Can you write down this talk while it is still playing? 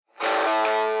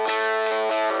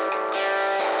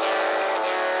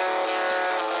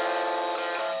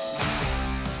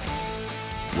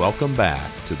Welcome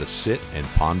back to the Sit and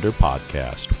Ponder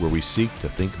podcast, where we seek to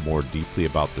think more deeply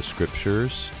about the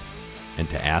Scriptures and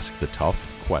to ask the tough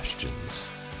questions.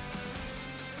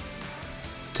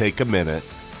 Take a minute,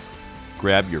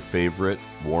 grab your favorite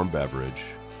warm beverage,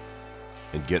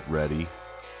 and get ready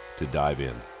to dive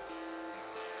in.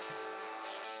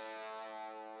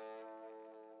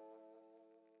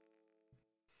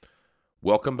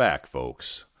 Welcome back,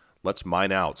 folks. Let's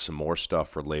mine out some more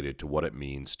stuff related to what it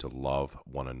means to love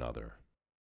one another.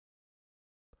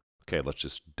 Okay, let's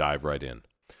just dive right in.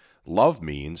 Love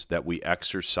means that we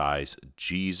exercise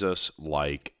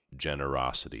Jesus-like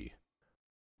generosity,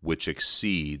 which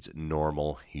exceeds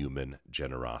normal human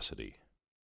generosity.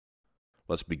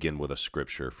 Let's begin with a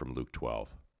scripture from Luke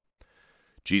 12.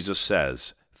 Jesus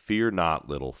says, "Fear not,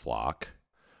 little flock,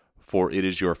 for it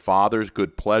is your Father's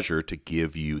good pleasure to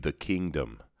give you the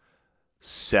kingdom.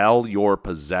 Sell your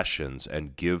possessions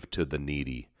and give to the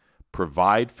needy.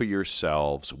 Provide for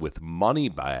yourselves with money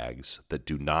bags that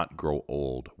do not grow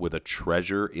old, with a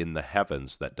treasure in the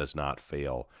heavens that does not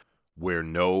fail, where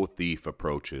no thief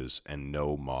approaches and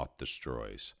no moth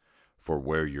destroys. For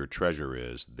where your treasure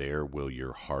is, there will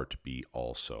your heart be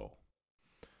also."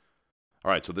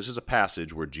 All right, so this is a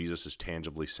passage where Jesus is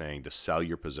tangibly saying to sell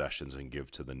your possessions and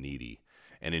give to the needy.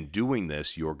 And in doing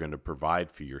this, you're going to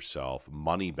provide for yourself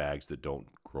money bags that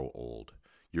don't grow old.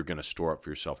 You're going to store up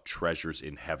for yourself treasures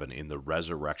in heaven, in the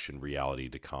resurrection reality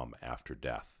to come after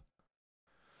death.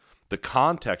 The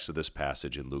context of this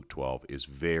passage in Luke 12 is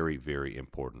very, very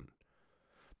important.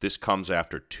 This comes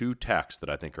after two texts that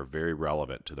I think are very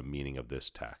relevant to the meaning of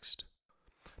this text.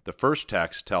 The first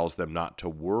text tells them not to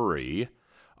worry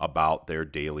about their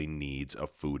daily needs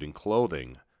of food and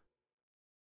clothing,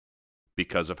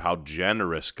 because of how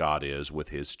generous God is with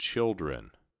his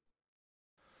children.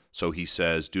 So he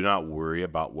says, do not worry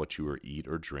about what you will eat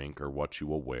or drink or what you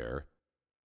will wear.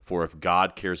 For if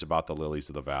God cares about the lilies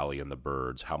of the valley and the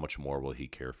birds, how much more will he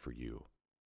care for you?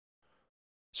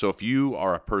 So if you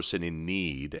are a person in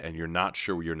need and you're not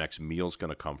sure where your next meal is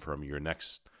going to come from, your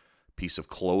next piece of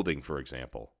clothing, for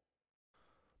example,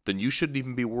 then you shouldn't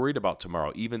even be worried about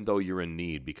tomorrow, even though you're in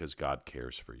need, because God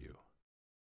cares for you.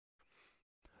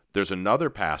 There's another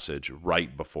passage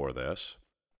right before this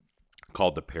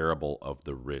called the parable of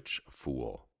the rich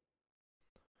fool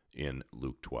in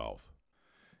Luke 12.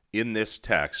 In this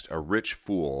text, a rich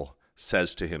fool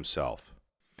says to himself,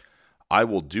 "I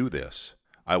will do this.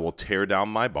 I will tear down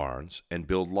my barns and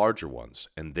build larger ones,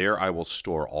 and there I will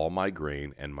store all my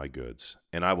grain and my goods.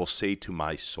 And I will say to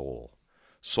my soul,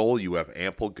 'Soul, you have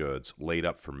ample goods laid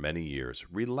up for many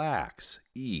years. Relax,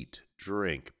 eat,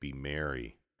 drink, be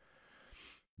merry.'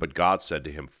 But God said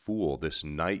to him, 'Fool, this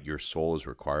night your soul is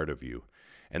required of you,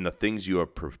 and the things you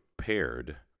have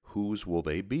prepared, whose will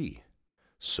they be?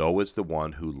 So is the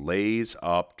one who lays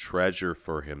up treasure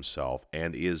for himself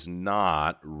and is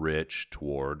not rich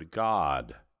toward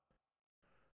God.'"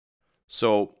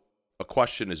 So a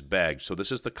question is begged. So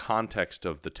this is the context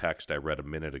of the text I read a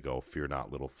minute ago, "Fear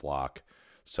not, little flock,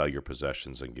 sell your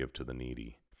possessions and give to the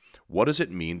needy." What does it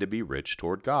mean to be rich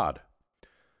toward God?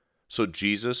 So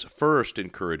Jesus first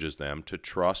encourages them to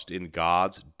trust in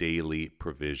God's daily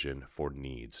provision for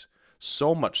needs,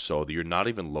 so much so that you're not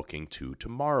even looking to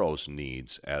tomorrow's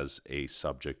needs as a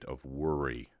subject of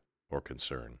worry or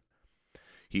concern.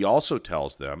 He also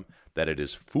tells them that it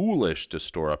is foolish to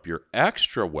store up your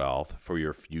extra wealth for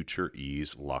your future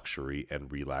ease, luxury,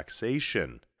 and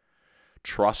relaxation,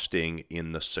 trusting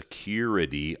in the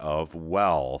security of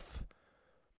wealth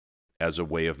as a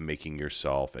way of making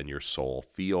yourself and your soul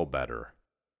feel better.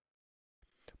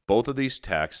 Both of these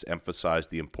texts emphasize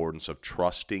the importance of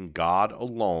trusting God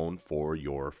alone for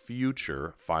your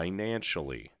future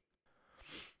financially.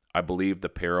 I believe the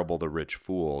parable of the rich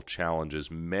fool challenges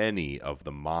many of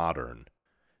the modern,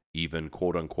 even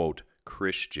quote-unquote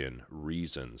Christian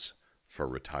reasons for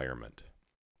retirement.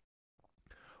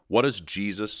 What does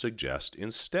Jesus suggest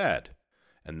instead?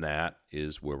 And that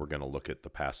is where we're going to look at the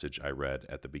passage I read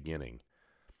at the beginning.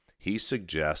 He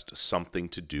suggests something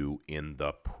to do in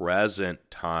the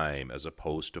present time as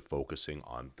opposed to focusing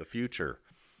on the future.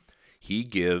 He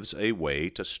gives a way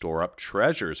to store up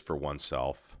treasures for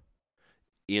oneself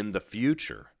in the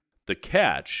future. The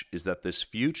catch is that this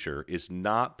future is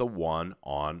not the one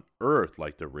on earth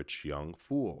like the rich young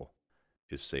fool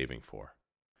is saving for.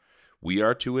 We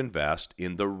are to invest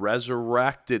in the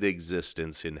resurrected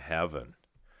existence in heaven.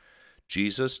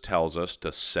 Jesus tells us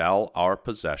to sell our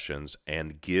possessions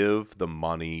and give the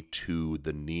money to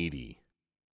the needy.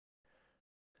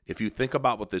 If you think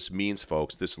about what this means,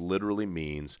 folks, this literally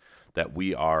means that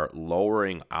we are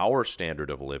lowering our standard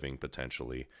of living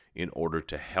potentially in order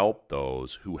to help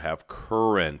those who have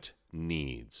current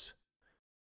needs.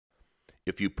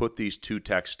 If you put these two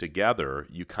texts together,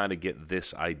 you kind of get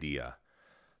this idea.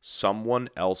 Someone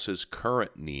else's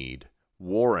current need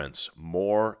warrants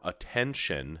more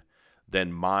attention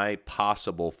than my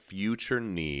possible future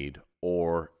need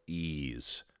or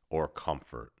ease or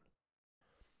comfort.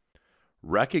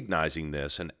 Recognizing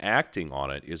this and acting on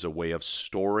it is a way of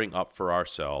storing up for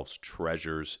ourselves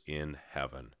treasures in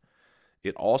heaven.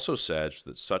 It also says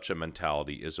that such a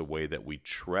mentality is a way that we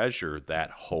treasure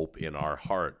that hope in our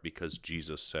heart, because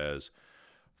Jesus says,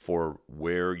 "For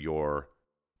where your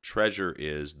treasure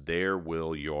is, there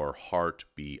will your heart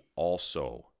be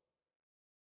also."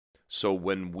 So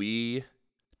when we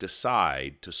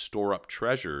decide to store up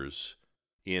treasures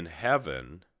in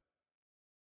heaven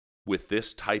with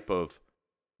this type of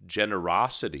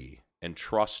generosity and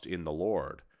trust in the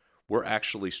Lord, we're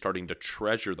actually starting to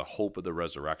treasure the hope of the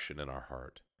resurrection in our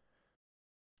heart.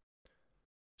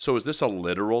 So is this a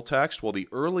literal text? Well, the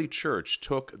early church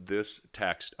took this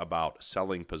text about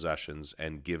selling possessions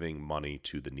and giving money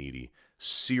to the needy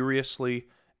seriously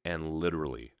and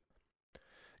literally.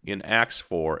 In Acts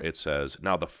 4, it says,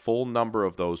 "Now the full number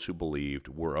of those who believed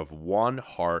were of one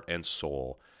heart and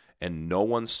soul, and no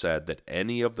one said that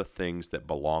any of the things that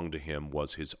belonged to him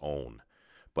was his own,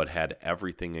 but had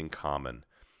everything in common.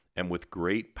 And with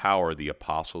great power the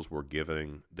apostles were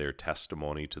giving their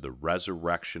testimony to the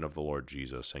resurrection of the Lord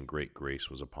Jesus, and great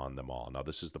grace was upon them all." Now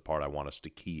this is the part I want us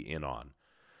to key in on.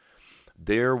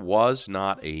 "There was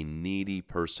not a needy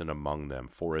person among them,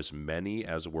 for as many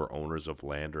as were owners of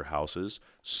land or houses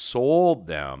sold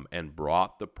them and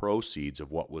brought the proceeds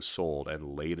of what was sold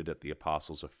and laid it at the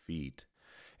apostles' feet,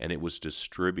 and it was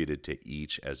distributed to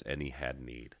each as any had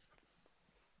need."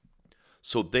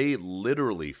 So they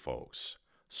literally, folks,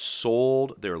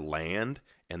 sold their land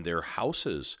and their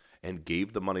houses and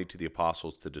gave the money to the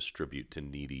apostles to distribute to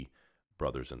needy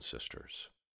brothers and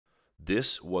sisters.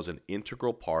 This was an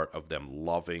integral part of them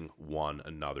loving one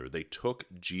another. They took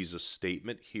Jesus'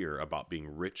 statement here about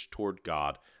being rich toward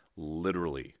God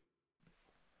literally.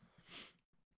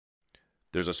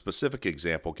 There's a specific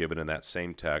example given in that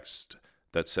same text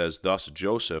that says, "Thus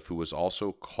Joseph, who was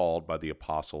also called by the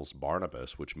apostles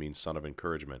Barnabas," which means son of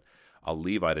encouragement, "a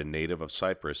Levite, a native of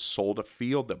Cyprus, sold a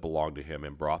field that belonged to him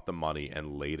and brought the money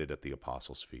and laid it at the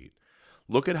apostles' feet."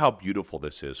 Look at how beautiful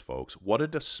this is, folks. What a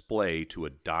display to a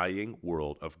dying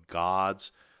world of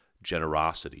God's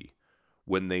generosity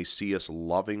when they see us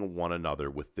loving one another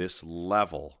with this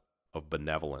level of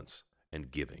benevolence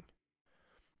and giving.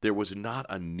 There was not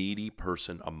a needy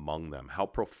person among them. How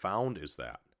profound is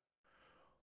that?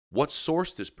 What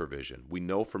sourced this provision? We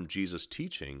know from Jesus'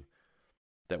 teaching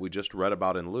that we just read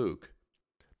about in Luke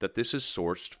that this is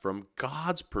sourced from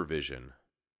God's provision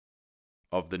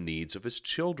of the needs of his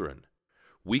children.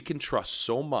 We can trust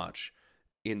so much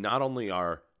in not only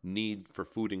our need for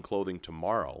food and clothing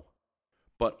tomorrow,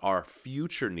 but our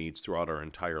future needs throughout our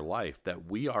entire life, that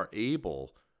we are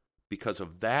able, because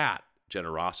of that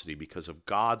generosity, because of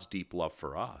God's deep love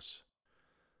for us,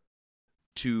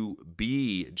 to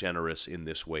be generous in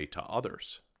this way to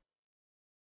others.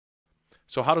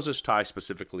 So how does this tie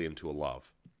specifically into a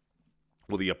love?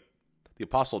 Well, the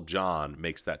Apostle John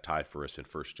makes that tie for us in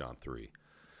 1 John 3.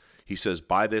 He says,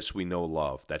 "By this we know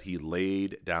love, that he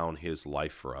laid down his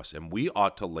life for us, and we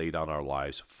ought to lay down our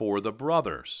lives for the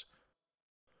brothers."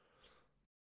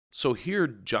 So here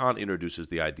John introduces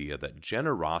the idea that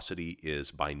generosity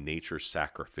is by nature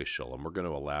sacrificial, and we're going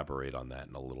to elaborate on that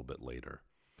in a little bit later.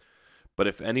 "But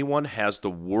if anyone has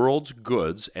the world's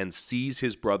goods and sees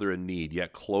his brother in need,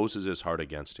 yet closes his heart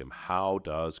against him, how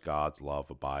does God's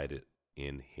love abide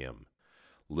in him?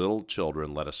 Little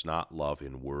children, let us not love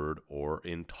in word or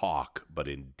in talk, but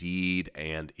in deed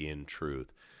and in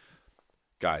truth."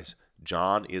 Guys,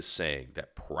 John is saying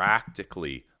that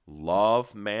practically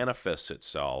love manifests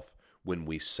itself when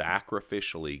we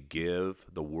sacrificially give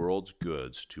the world's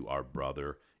goods to our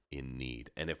brother in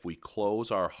need. And if we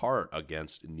close our heart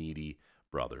against needy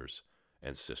brothers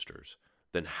and sisters,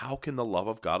 then how can the love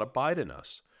of God abide in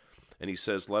us? And he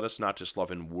says, let us not just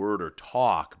love in word or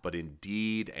talk, but in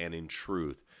deed and in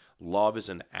truth. Love is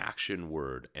an action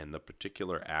word, and the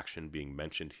particular action being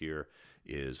mentioned here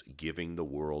is giving the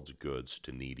world's goods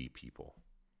to needy people.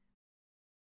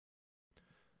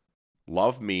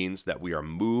 Love means that we are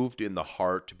moved in the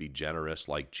heart to be generous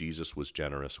like Jesus was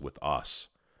generous with us.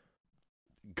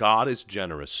 God is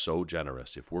generous, so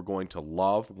generous. If we're going to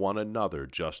love one another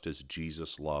just as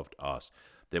Jesus loved us,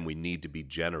 then we need to be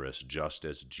generous just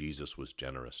as Jesus was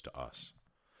generous to us.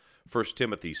 1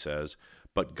 Timothy says,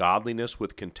 "But godliness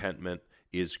with contentment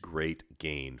is great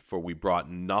gain, for we brought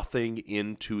nothing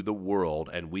into the world,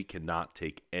 and we cannot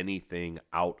take anything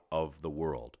out of the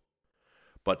world.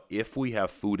 But if we have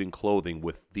food and clothing,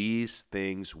 with these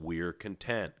things we're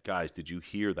content." Guys, did you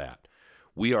hear that?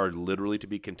 We are literally to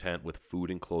be content with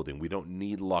food and clothing. We don't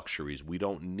need luxuries. We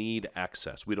don't need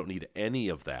excess. We don't need any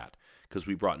of that because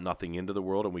we brought nothing into the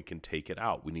world and we can take it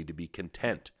out. We need to be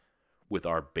content with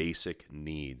our basic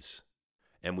needs.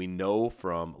 And we know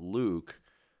from Luke,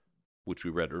 which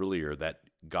we read earlier, that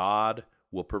God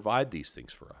will provide these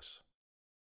things for us.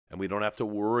 And we don't have to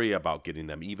worry about getting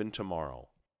them even tomorrow.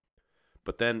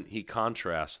 But then he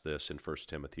contrasts this in 1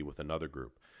 Timothy with another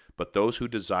group. "But those who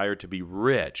desire to be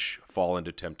rich fall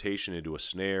into temptation, into a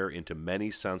snare, into many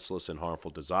senseless and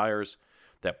harmful desires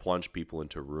that plunge people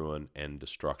into ruin and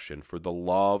destruction. For the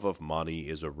love of money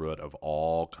is a root of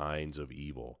all kinds of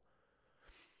evil."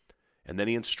 And then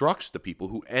he instructs the people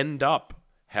who end up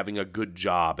having a good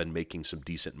job and making some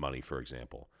decent money, for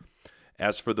example.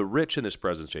 "As for the rich in this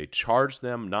present day, charge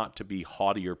them not to be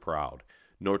haughty or proud,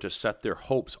 nor to set their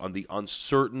hopes on the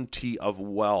uncertainty of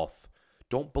wealth."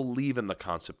 Don't believe in the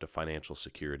concept of financial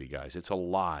security, guys. It's a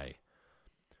lie.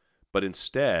 "But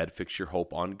instead, fix your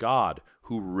hope on God,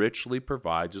 who richly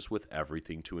provides us with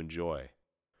everything to enjoy."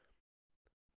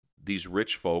 These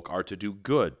rich folk are to do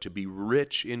good, to be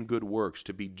rich in good works,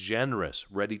 to be generous,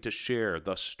 ready to share,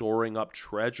 thus storing up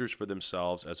treasures for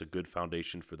themselves as a good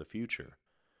foundation for the future,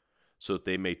 so that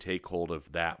they may take hold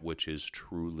of that which is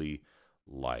truly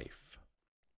life.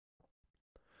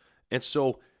 And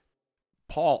so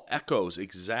Paul echoes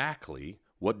exactly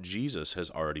what Jesus has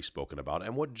already spoken about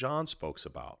and what John spoke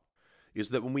about, is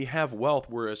that when we have wealth,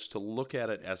 we're to look at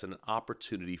it as an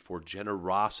opportunity for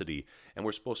generosity, and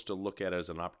we're supposed to look at it as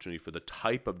an opportunity for the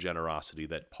type of generosity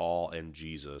that Paul and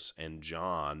Jesus and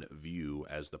John view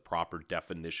as the proper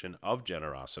definition of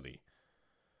generosity.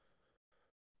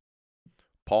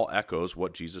 Paul echoes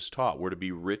what Jesus taught. We're to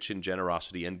be rich in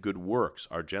generosity and good works.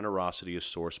 Our generosity is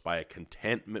sourced by a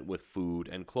contentment with food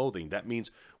and clothing. That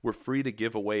means we're free to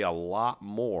give away a lot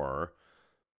more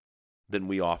than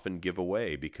we often give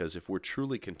away, because if we're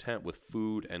truly content with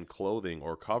food and clothing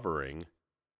or covering,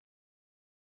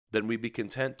 then we'd be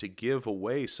content to give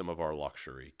away some of our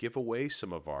luxury, give away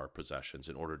some of our possessions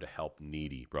in order to help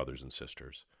needy brothers and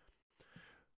sisters.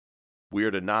 We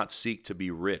are to not seek to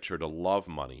be rich or to love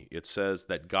money. It says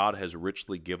that God has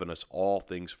richly given us all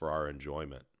things for our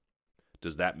enjoyment.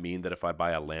 Does that mean that if I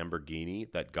buy a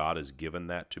Lamborghini, that God has given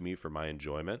that to me for my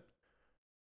enjoyment?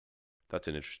 That's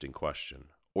an interesting question.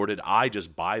 Or did I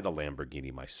just buy the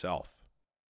Lamborghini myself?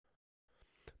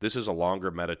 This is a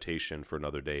longer meditation for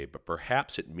another day, but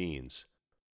perhaps it means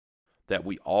that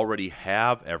we already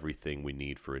have everything we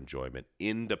need for enjoyment,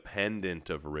 independent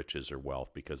of riches or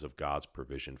wealth, because of God's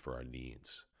provision for our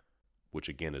needs, which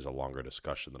again is a longer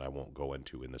discussion that I won't go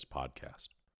into in this podcast.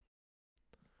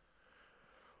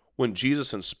 When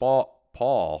Jesus and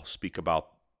Paul speak about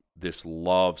this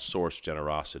love-sourced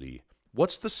generosity,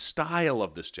 what's the style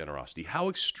of this generosity? How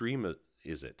extreme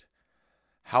is it?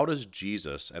 How does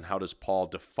Jesus and how does Paul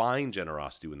define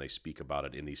generosity when they speak about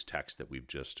it in these texts that we've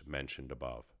just mentioned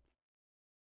above?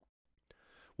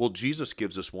 Well, Jesus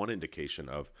gives us one indication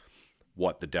of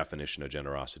what the definition of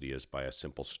generosity is by a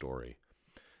simple story.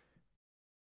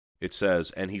 It says,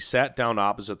 "And he sat down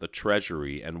opposite the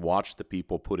treasury and watched the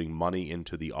people putting money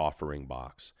into the offering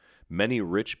box. Many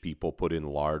rich people put in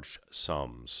large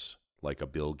sums, like a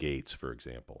Bill Gates, for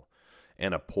example.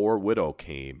 And a poor widow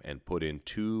came and put in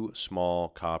 2 small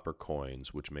copper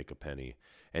coins, which make a penny.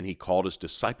 And he called his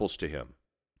disciples to him."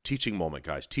 Teaching moment,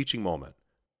 guys, teaching moment.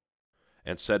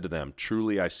 "And said to them,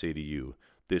 'Truly I say to you,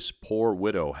 this poor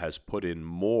widow has put in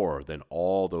more than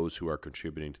all those who are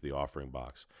contributing to the offering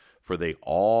box. For they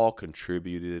all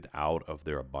contributed out of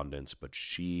their abundance, but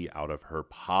she, out of her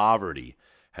poverty,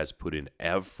 has put in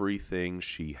everything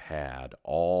she had,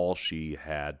 all she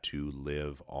had to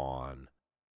live on.'"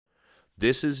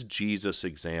 This is Jesus'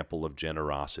 example of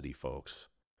generosity, folks.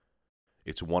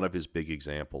 It's one of his big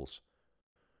examples.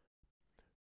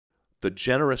 The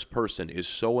generous person is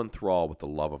so enthralled with the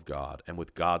love of God and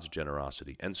with God's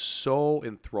generosity, and so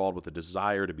enthralled with the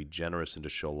desire to be generous and to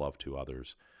show love to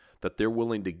others, that they're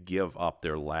willing to give up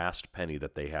their last penny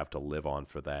that they have to live on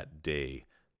for that day.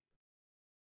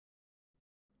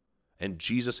 And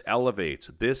Jesus elevates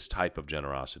this type of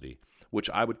generosity, which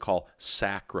I would call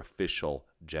sacrificial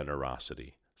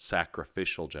generosity.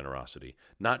 Sacrificial generosity.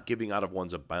 Not giving out of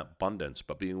one's abundance,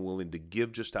 but being willing to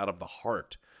give just out of the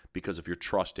heart, because of your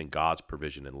trust in God's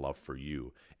provision and love for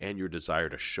you and your desire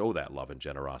to show that love and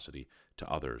generosity to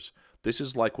others. This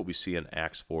is like what we see in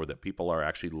Acts 4, that people are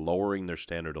actually lowering their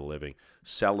standard of living,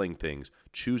 selling things,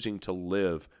 choosing to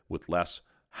live with less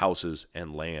houses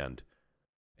and land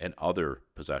and other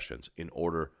possessions in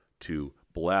order to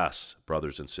bless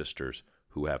brothers and sisters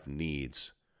who have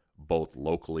needs both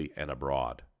locally and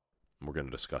abroad. And we're going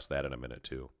to discuss that in a minute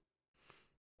too.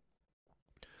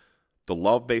 The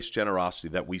love-based generosity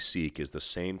that we seek is the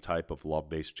same type of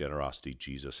love-based generosity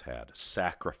Jesus had,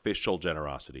 sacrificial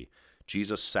generosity.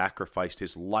 Jesus sacrificed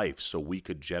his life so we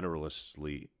could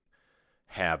generously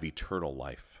have eternal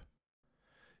life.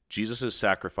 Jesus'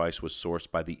 sacrifice was sourced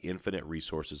by the infinite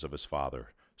resources of his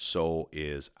Father. So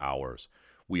is ours.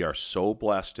 We are so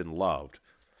blessed and loved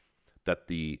that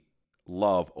the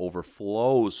love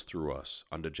overflows through us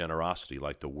unto generosity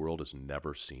like the world has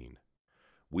never seen.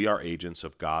 We are agents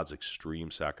of God's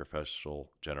extreme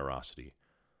sacrificial generosity.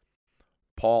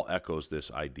 Paul echoes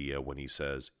this idea when he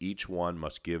says, each one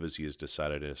must give as he has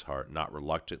decided in his heart, not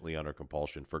reluctantly under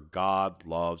compulsion, for God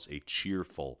loves a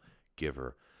cheerful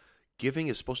giver. Giving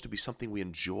is supposed to be something we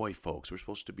enjoy, folks. We're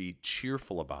supposed to be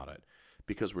cheerful about it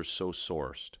because we're so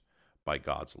sourced by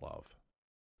God's love.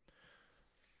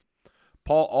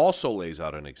 Paul also lays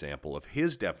out an example of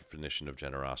his definition of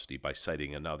generosity by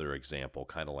citing another example,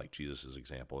 kind of like Jesus'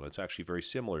 example, and it's actually very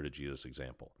similar to Jesus'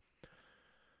 example.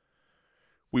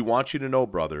 We want you to know,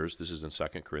 brothers, this is in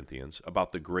 2 Corinthians,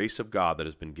 about the grace of God that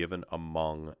has been given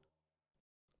among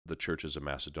the churches of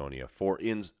Macedonia. For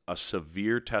in a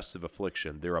severe test of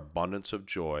affliction, their abundance of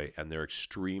joy and their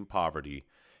extreme poverty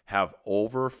have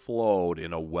overflowed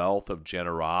in a wealth of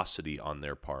generosity on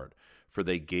their part. For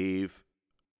they gave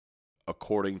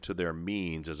according to their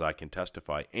means, as I can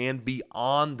testify, and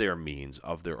beyond their means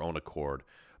of their own accord,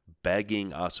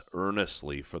 begging us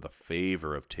earnestly for the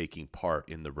favor of taking part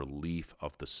in the relief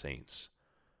of the saints.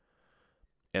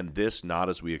 And this not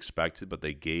as we expected, but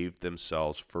they gave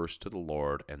themselves first to the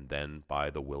Lord, and then by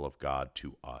the will of God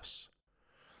to us.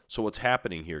 So what's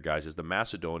happening here, guys, is the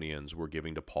Macedonians were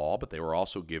giving to Paul, but they were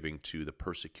also giving to the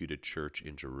persecuted church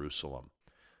in Jerusalem.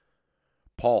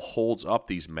 Paul holds up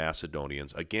these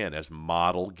Macedonians, again, as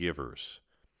model givers.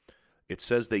 It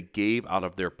says they gave out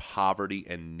of their poverty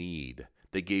and need.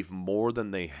 They gave more than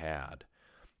they had.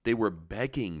 They were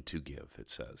begging to give, it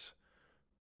says.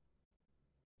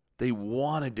 They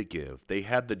wanted to give. They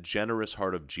had the generous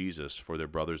heart of Jesus for their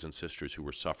brothers and sisters who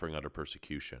were suffering under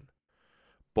persecution.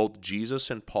 Both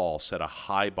Jesus and Paul set a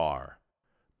high bar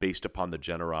based upon the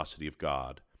generosity of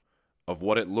God, of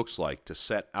what it looks like to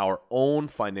set our own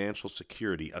financial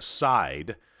security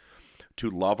aside to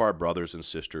love our brothers and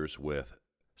sisters with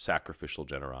sacrificial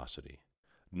generosity.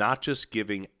 Not just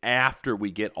giving after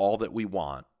we get all that we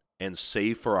want and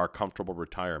save for our comfortable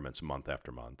retirements month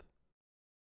after month.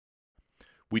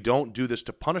 We don't do this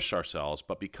to punish ourselves,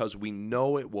 but because we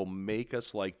know it will make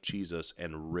us like Jesus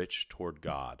and rich toward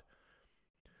God.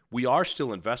 We are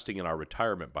still investing in our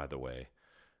retirement, by the way,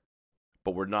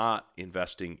 but we're not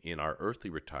investing in our earthly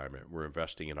retirement. We're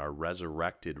investing in our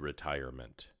resurrected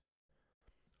retirement.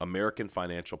 American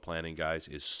financial planning, guys,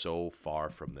 is so far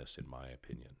from this, in my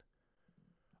opinion.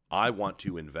 I want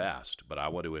to invest, but I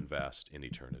want to invest in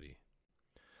eternity.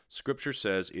 Scripture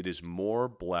says it is more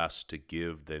blessed to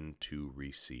give than to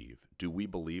receive. Do we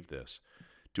believe this?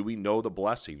 Do we know the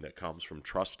blessing that comes from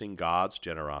trusting God's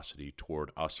generosity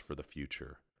toward us for the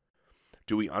future?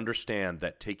 Do we understand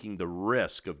that taking the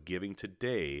risk of giving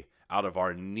today out of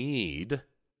our need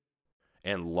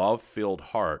and love-filled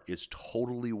heart is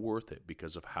totally worth it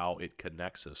because of how it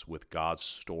connects us with God's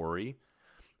story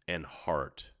and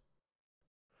heart?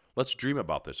 Let's dream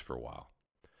about this for a while.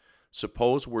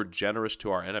 Suppose we're generous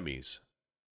to our enemies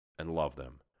and love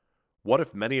them. What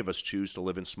if many of us choose to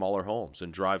live in smaller homes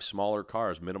and drive smaller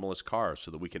cars, minimalist cars,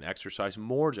 so that we can exercise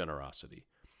more generosity?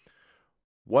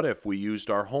 What if we used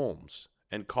our homes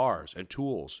and cars and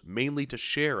tools mainly to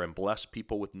share and bless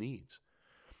people with needs?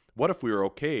 What if we were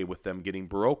okay with them getting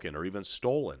broken or even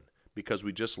stolen because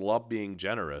we just love being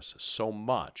generous so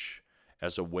much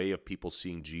as a way of people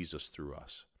seeing Jesus through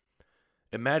us?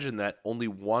 Imagine that only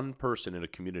one person in a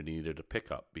community needed a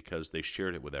pickup because they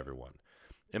shared it with everyone.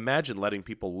 Imagine letting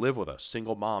people live with us,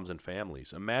 single moms and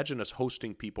families. Imagine us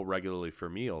hosting people regularly for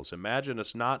meals. Imagine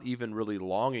us not even really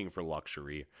longing for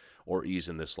luxury or ease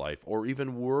in this life, or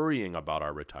even worrying about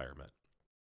our retirement.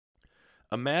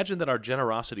 Imagine that our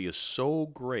generosity is so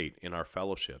great in our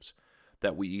fellowships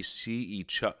that we see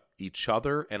each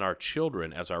other and our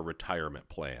children as our retirement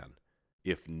plan,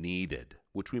 if needed,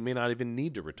 which we may not even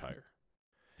need to retire,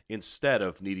 instead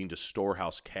of needing to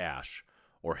storehouse cash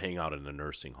or hang out in a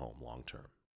nursing home long term.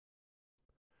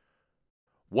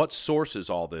 What sources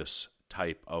all this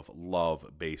type of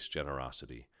love-based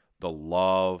generosity? The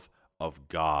love of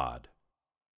God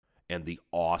and the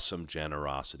awesome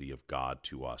generosity of God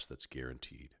to us that's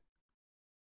guaranteed.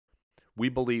 We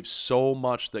believe so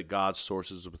much that God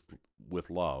sources with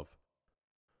love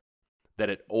that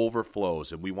it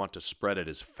overflows, and we want to spread it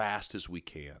as fast as we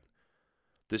can.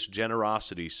 This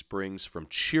generosity springs from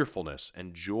cheerfulness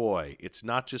and joy. It's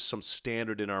not just some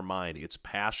standard in our mind. It's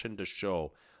passion to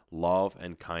show love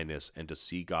and kindness and to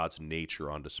see God's nature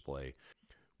on display.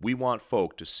 We want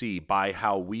folk to see by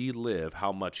how we live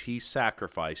how much He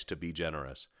sacrificed to be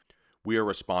generous. We are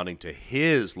responding to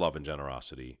His love and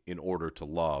generosity in order to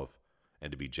love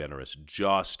and to be generous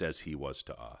just as He was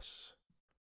to us.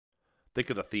 Think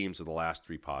of the themes of the last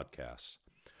 3 podcasts.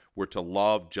 We're to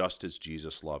love just as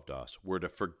Jesus loved us. We're to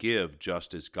forgive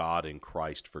just as God in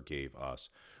Christ forgave us.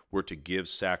 We're to give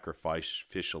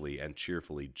sacrificially and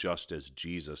cheerfully just as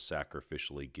Jesus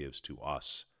sacrificially gives to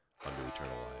us unto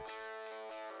eternal life.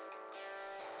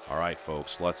 All right,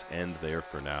 folks, let's end there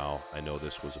for now. I know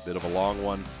this was a bit of a long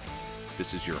one.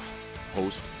 This is your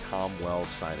host, Tom Wells,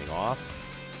 signing off.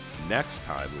 Next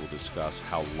time, we will discuss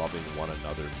how loving one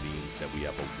another means that we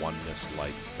have a oneness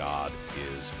like God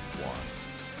is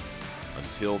one.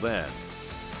 Until then,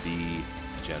 be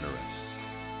generous.